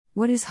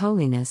What is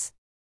holiness?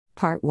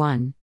 Part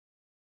 1.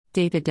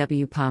 David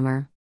W.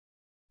 Palmer.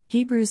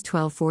 Hebrews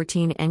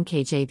 12:14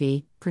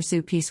 NKJV,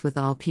 pursue peace with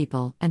all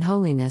people, and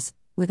holiness,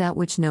 without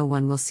which no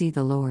one will see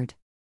the Lord.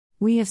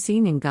 We have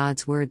seen in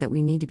God's Word that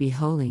we need to be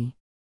holy.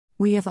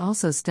 We have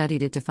also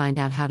studied it to find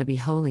out how to be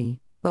holy,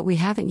 but we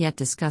haven't yet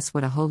discussed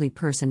what a holy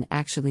person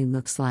actually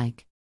looks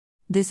like.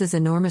 This is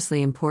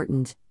enormously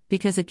important,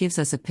 because it gives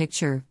us a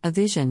picture, a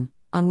vision,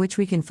 on which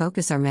we can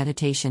focus our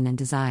meditation and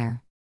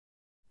desire.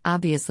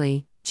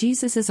 Obviously,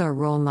 Jesus is our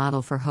role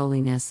model for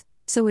holiness,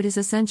 so it is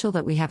essential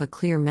that we have a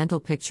clear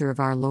mental picture of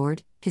our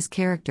Lord, His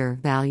character,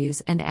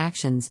 values, and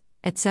actions,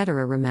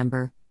 etc.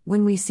 Remember,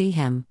 when we see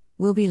Him,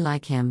 we'll be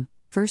like Him.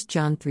 1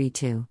 John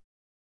 3:2.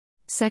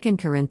 2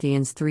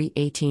 Corinthians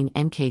 3:18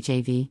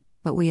 NKJV,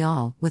 but we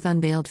all, with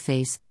unveiled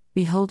face,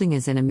 beholding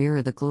as in a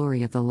mirror the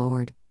glory of the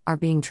Lord, are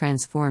being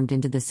transformed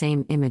into the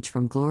same image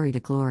from glory to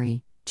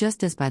glory,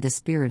 just as by the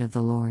Spirit of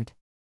the Lord.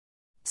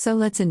 So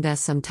let's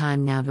invest some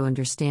time now to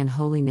understand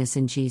holiness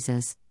in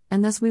Jesus,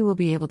 and thus we will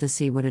be able to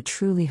see what a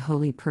truly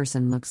holy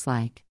person looks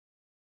like.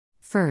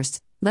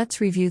 First,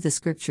 let's review the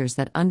scriptures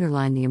that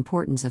underline the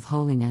importance of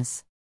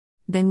holiness.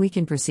 Then we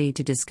can proceed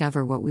to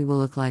discover what we will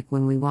look like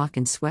when we walk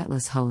in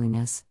sweatless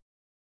holiness.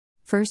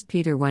 1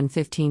 Peter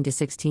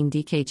 1:15-16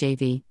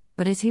 DKJV,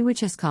 but as He which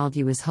has called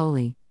you is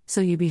holy,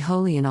 so you be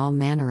holy in all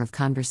manner of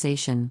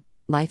conversation,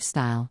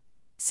 lifestyle.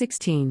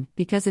 16,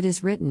 because it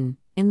is written,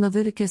 in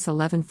Leviticus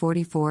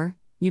 11:44,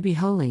 you be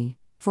holy,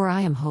 for I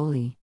am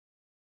holy.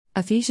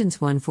 Ephesians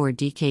 1:4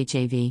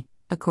 DKJV,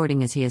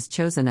 according as He has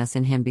chosen us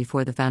in Him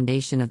before the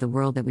foundation of the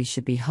world that we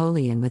should be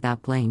holy and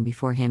without blame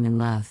before Him in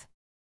love.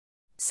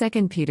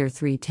 2 Peter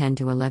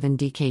 3:10-11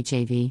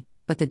 DKJV,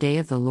 but the day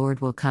of the Lord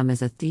will come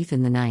as a thief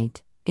in the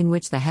night, in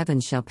which the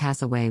heavens shall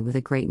pass away with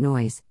a great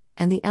noise,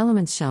 and the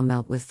elements shall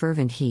melt with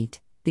fervent heat,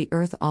 the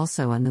earth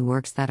also and the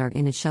works that are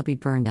in it shall be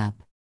burned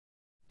up.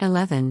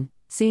 11.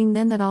 Seeing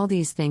then that all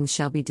these things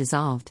shall be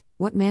dissolved,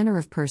 what manner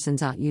of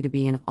persons ought you to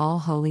be in all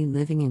holy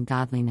living in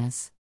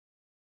godliness?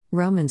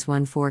 Romans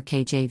 1:4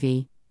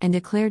 KJV, and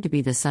declared to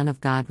be the Son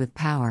of God with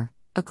power,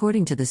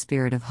 according to the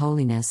Spirit of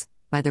holiness,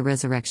 by the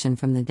resurrection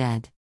from the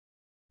dead.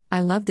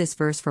 I love this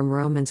verse from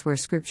Romans where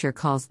Scripture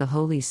calls the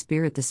Holy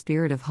Spirit the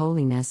Spirit of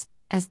holiness,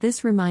 as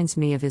this reminds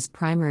me of His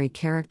primary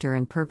character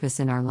and purpose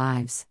in our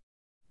lives.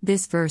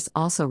 This verse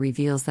also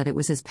reveals that it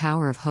was His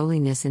power of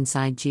holiness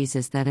inside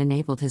Jesus that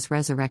enabled His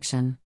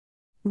resurrection.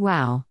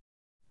 Wow!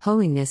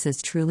 Holiness is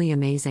truly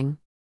amazing.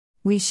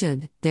 We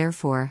should,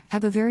 therefore,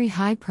 have a very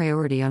high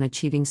priority on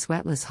achieving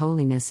sweatless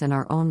holiness in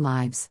our own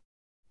lives.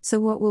 So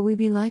what will we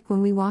be like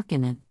when we walk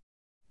in it?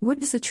 What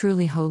does a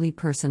truly holy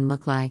person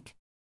look like?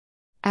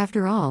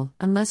 After all,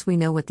 unless we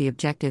know what the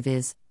objective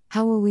is,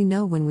 how will we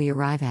know when we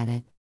arrive at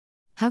it?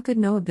 How could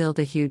Noah build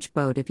a huge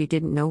boat if he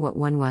didn't know what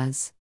one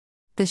was?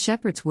 The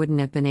shepherds wouldn't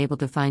have been able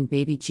to find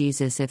baby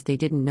Jesus if they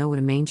didn't know what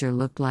a manger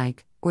looked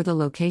like, or the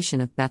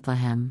location of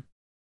Bethlehem.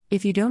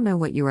 If you don't know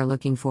what you are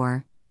looking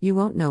for, you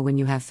won't know when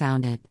you have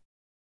found it.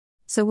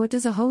 So what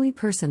does a holy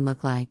person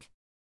look like?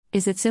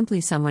 Is it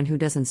simply someone who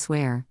doesn't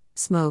swear,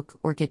 smoke,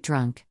 or get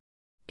drunk?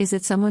 Is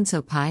it someone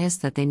so pious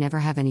that they never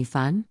have any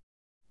fun?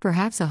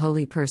 Perhaps a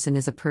holy person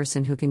is a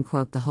person who can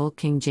quote the whole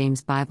King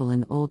James Bible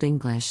in Old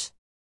English.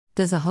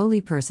 Does a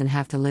holy person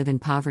have to live in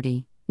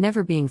poverty,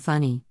 never being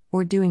funny,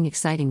 or doing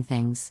exciting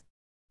things?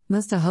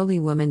 Must a holy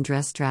woman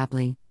dress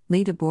drably,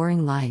 lead a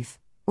boring life,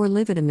 or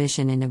live at a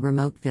mission in a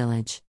remote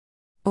village?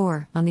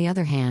 Or, on the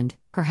other hand,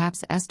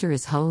 perhaps Esther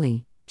is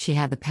holy, she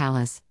had the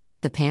palace,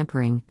 the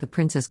pampering, the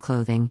princess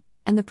clothing,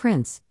 and the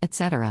prince,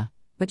 etc.,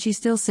 but she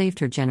still saved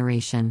her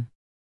generation.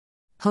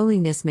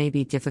 Holiness may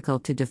be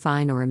difficult to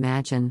define or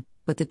imagine,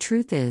 but the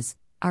truth is,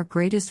 our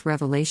greatest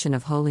revelation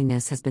of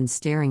holiness has been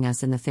staring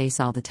us in the face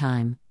all the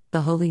time.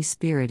 The Holy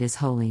Spirit is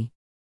holy.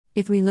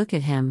 If we look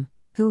at Him,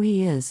 who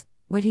He is,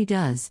 what He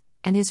does,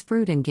 and His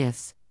fruit and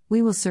gifts,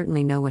 we will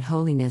certainly know what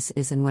holiness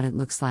is and what it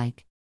looks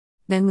like.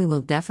 Then we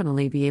will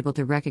definitely be able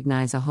to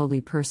recognize a holy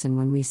person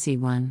when we see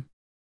one.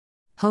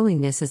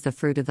 Holiness is the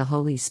fruit of the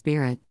Holy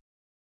Spirit.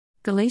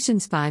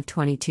 Galatians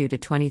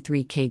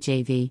 5:22-23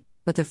 KJV,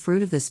 but the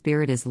fruit of the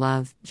Spirit is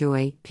love,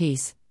 joy,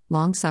 peace,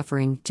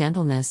 long-suffering,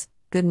 gentleness,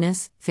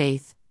 goodness,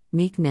 faith,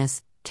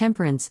 meekness,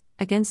 temperance,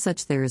 against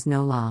such there is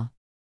no law.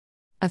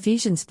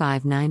 Ephesians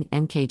 5:9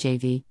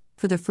 NKJV,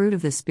 for the fruit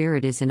of the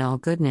Spirit is in all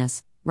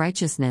goodness,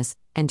 righteousness,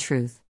 and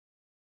truth.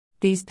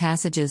 These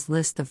passages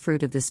list the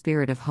fruit of the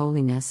Spirit of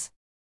holiness.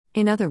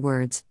 In other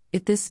words,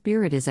 if this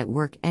Spirit is at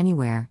work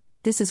anywhere,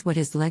 this is what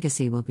His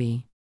legacy will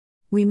be.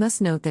 We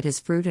must note that His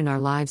fruit in our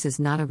lives is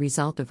not a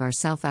result of our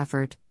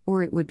self-effort,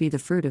 or it would be the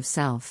fruit of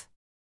self.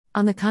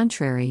 On the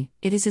contrary,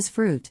 it is His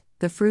fruit,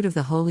 the fruit of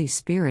the Holy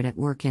Spirit at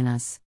work in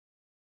us.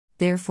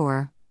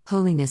 Therefore,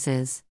 holiness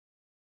is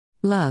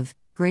love.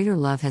 Greater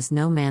love has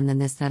no man than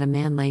this, that a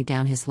man lay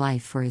down his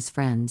life for his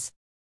friends.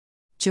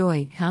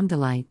 Joy, calm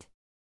delight.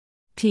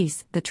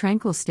 Peace, the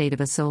tranquil state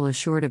of a soul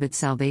assured of its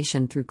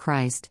salvation through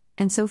Christ,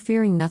 and so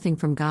fearing nothing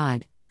from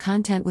God,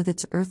 content with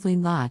its earthly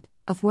lot,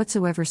 of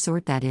whatsoever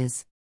sort that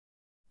is.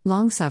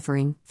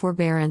 Long-suffering,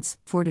 forbearance,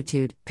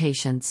 fortitude,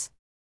 patience.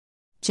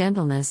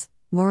 gentleness,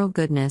 moral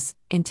goodness,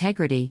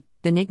 integrity,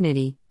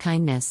 benignity,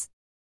 kindness.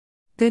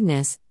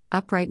 Goodness,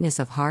 uprightness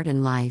of heart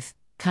and life,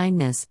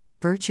 kindness,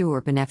 virtue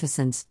or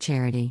beneficence,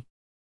 charity.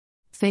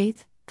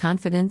 Faith,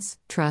 confidence,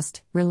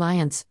 trust,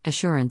 reliance,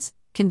 assurance,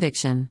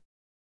 conviction.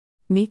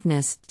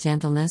 Meekness,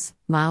 gentleness,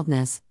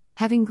 mildness,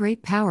 having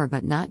great power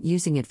but not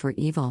using it for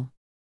evil.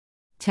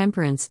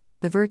 Temperance,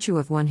 the virtue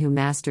of one who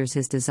masters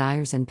his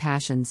desires and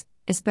passions,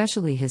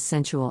 especially his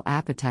sensual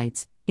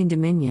appetites, in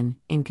dominion,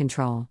 in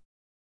control.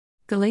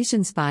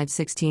 Galatians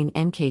 5:16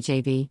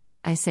 NKJV,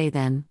 I say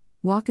then,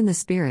 walk in the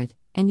Spirit,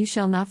 and you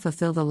shall not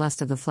fulfill the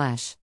lust of the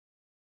flesh.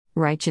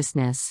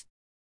 Righteousness.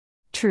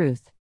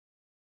 Truth.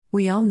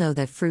 We all know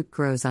that fruit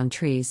grows on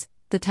trees.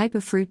 The type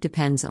of fruit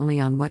depends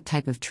only on what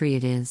type of tree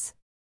it is.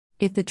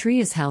 If the tree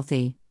is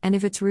healthy, and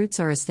if its roots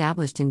are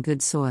established in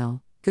good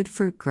soil, good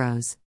fruit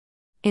grows.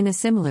 In a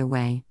similar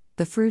way,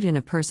 the fruit in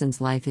a person's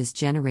life is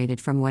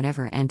generated from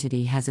whatever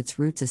entity has its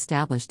roots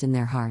established in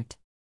their heart.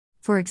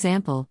 For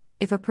example,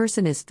 if a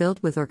person is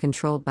filled with or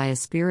controlled by a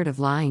spirit of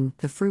lying,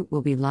 the fruit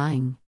will be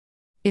lying.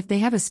 If they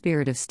have a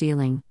spirit of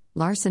stealing,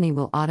 larceny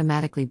will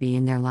automatically be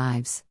in their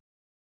lives.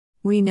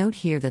 We note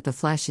here that the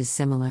flesh is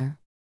similar.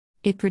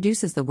 It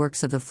produces the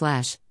works of the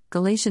flesh,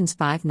 Galatians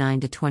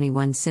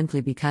 5:9-21,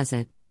 simply because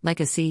it, like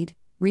a seed,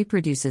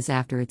 reproduces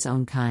after its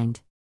own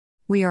kind.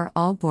 We are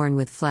all born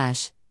with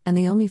flesh, and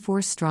the only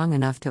force strong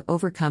enough to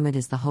overcome it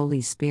is the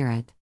Holy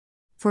Spirit.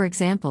 For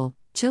example,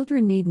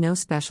 children need no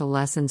special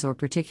lessons or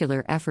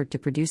particular effort to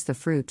produce the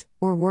fruit,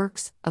 or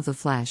works, of the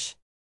flesh.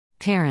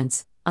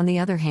 Parents, on the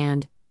other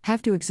hand,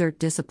 have to exert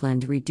discipline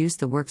to reduce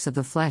the works of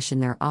the flesh in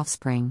their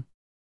offspring.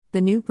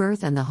 The new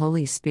birth and the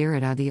Holy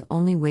Spirit are the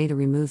only way to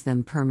remove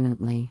them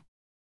permanently.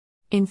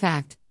 In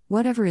fact,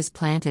 whatever is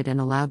planted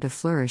and allowed to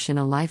flourish in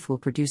a life will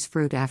produce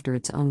fruit after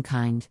its own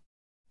kind.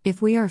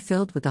 If we are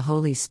filled with the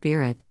Holy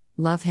Spirit,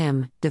 love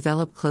Him,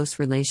 develop close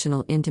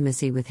relational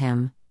intimacy with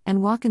Him,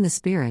 and walk in the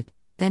Spirit,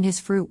 then His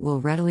fruit will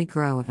readily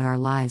grow in our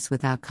lives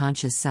without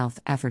conscious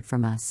self-effort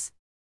from us.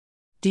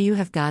 Do you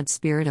have God's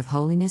Spirit of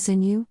holiness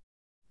in you?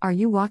 Are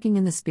you walking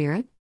in the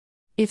Spirit?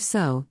 If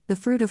so, the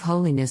fruit of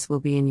holiness will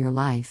be in your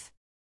life.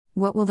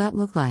 What will that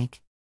look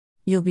like?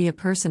 You'll be a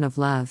person of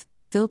love,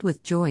 filled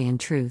with joy and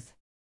truth.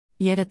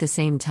 Yet at the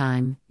same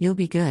time, you'll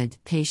be good,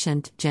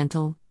 patient,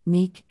 gentle,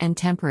 meek, and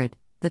temperate,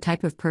 the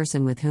type of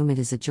person with whom it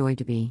is a joy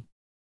to be.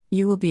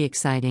 You will be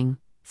exciting,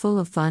 full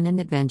of fun and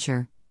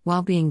adventure,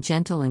 while being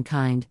gentle and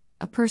kind,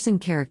 a person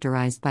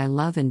characterized by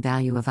love and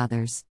value of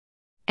others.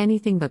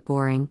 Anything but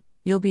boring,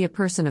 you'll be a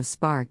person of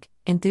spark,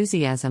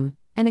 enthusiasm,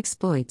 and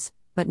exploits,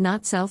 but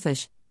not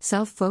selfish,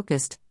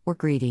 self-focused, or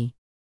greedy.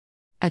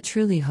 A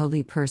truly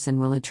holy person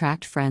will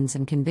attract friends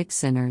and convict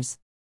sinners.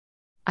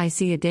 I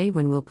see a day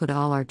when we'll put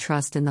all our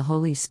trust in the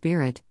Holy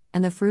Spirit,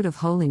 and the fruit of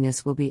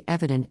holiness will be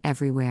evident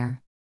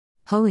everywhere.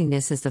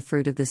 Holiness is the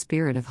fruit of the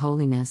Spirit of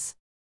holiness.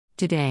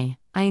 Today,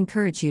 I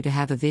encourage you to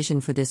have a vision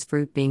for this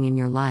fruit being in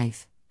your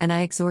life, and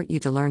I exhort you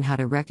to learn how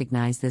to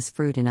recognize this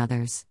fruit in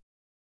others.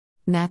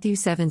 Matthew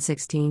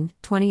 7:16-20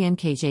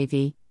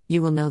 NKJV,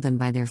 you will know them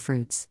by their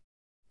fruits.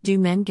 Do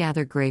men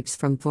gather grapes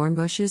from thorn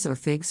bushes or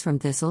figs from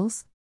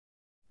thistles?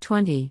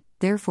 20.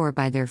 Therefore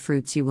by their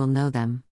fruits you will know them.